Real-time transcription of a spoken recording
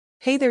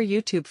Hey there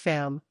YouTube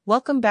fam,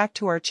 welcome back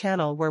to our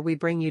channel where we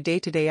bring you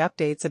day-to-day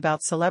updates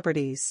about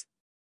celebrities.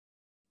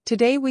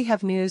 Today we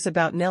have news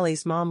about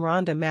Nelly's mom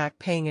Rhonda Mack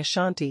paying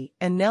Ashanti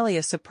and Nelly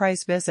a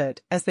surprise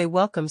visit as they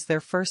welcomes their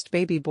first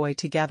baby boy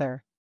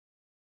together.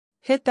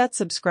 Hit that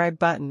subscribe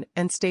button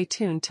and stay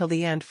tuned till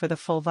the end for the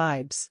full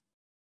vibes.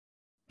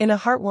 In a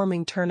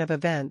heartwarming turn of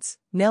events,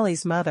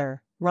 Nelly's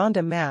mother,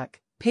 Rhonda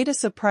Mack, paid a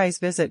surprise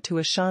visit to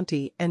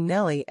Ashanti and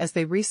Nelly as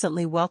they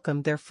recently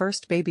welcomed their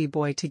first baby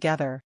boy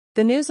together.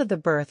 The news of the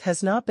birth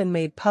has not been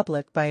made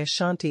public by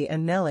Ashanti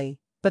and Nelly,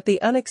 but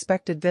the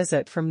unexpected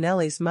visit from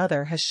Nelly's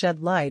mother has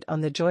shed light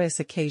on the joyous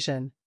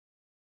occasion.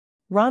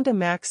 Rhonda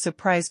Mack's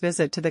surprise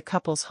visit to the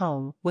couple's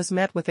home was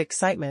met with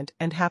excitement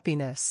and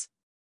happiness.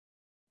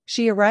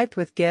 She arrived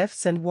with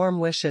gifts and warm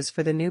wishes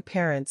for the new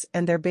parents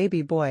and their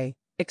baby boy,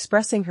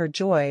 expressing her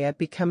joy at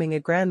becoming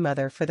a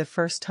grandmother for the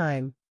first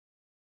time.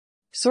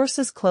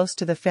 Sources close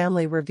to the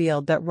family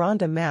revealed that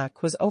Rhonda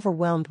Mack was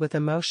overwhelmed with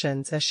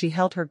emotions as she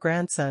held her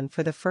grandson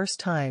for the first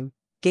time,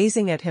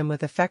 gazing at him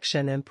with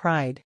affection and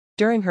pride.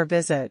 During her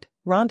visit,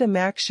 Rhonda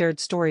Mack shared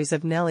stories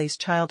of Nelly's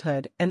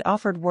childhood and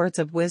offered words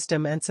of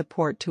wisdom and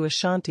support to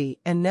Ashanti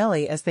and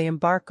Nelly as they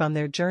embark on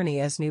their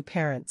journey as new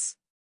parents.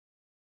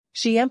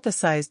 She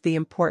emphasized the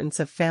importance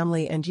of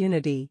family and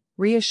unity,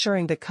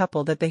 reassuring the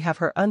couple that they have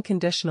her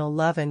unconditional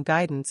love and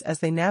guidance as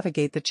they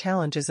navigate the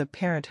challenges of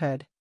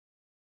parenthood.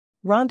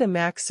 Rhonda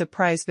Mack's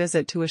surprise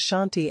visit to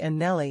Ashanti and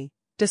Nelly,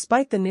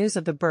 despite the news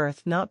of the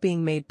birth not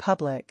being made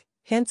public,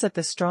 hints at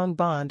the strong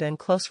bond and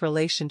close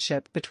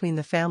relationship between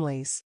the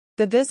families.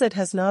 The visit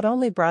has not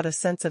only brought a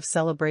sense of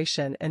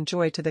celebration and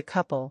joy to the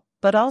couple,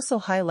 but also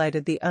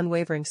highlighted the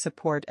unwavering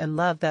support and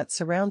love that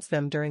surrounds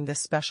them during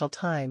this special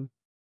time.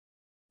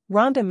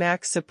 Rhonda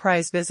Mack's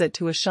surprise visit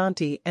to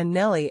Ashanti and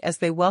Nelly as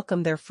they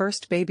welcome their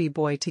first baby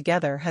boy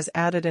together has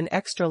added an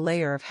extra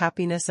layer of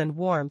happiness and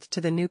warmth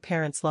to the new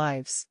parents'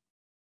 lives.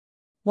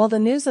 While the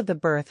news of the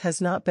birth has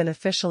not been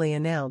officially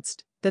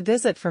announced, the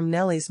visit from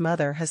Nelly's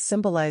mother has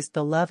symbolized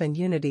the love and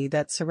unity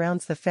that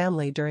surrounds the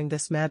family during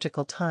this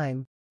magical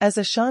time. As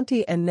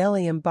Ashanti and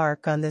Nelly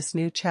embark on this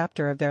new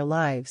chapter of their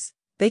lives,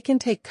 they can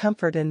take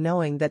comfort in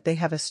knowing that they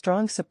have a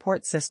strong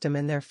support system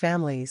in their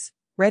families,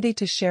 ready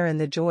to share in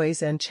the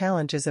joys and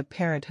challenges of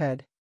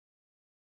parenthood.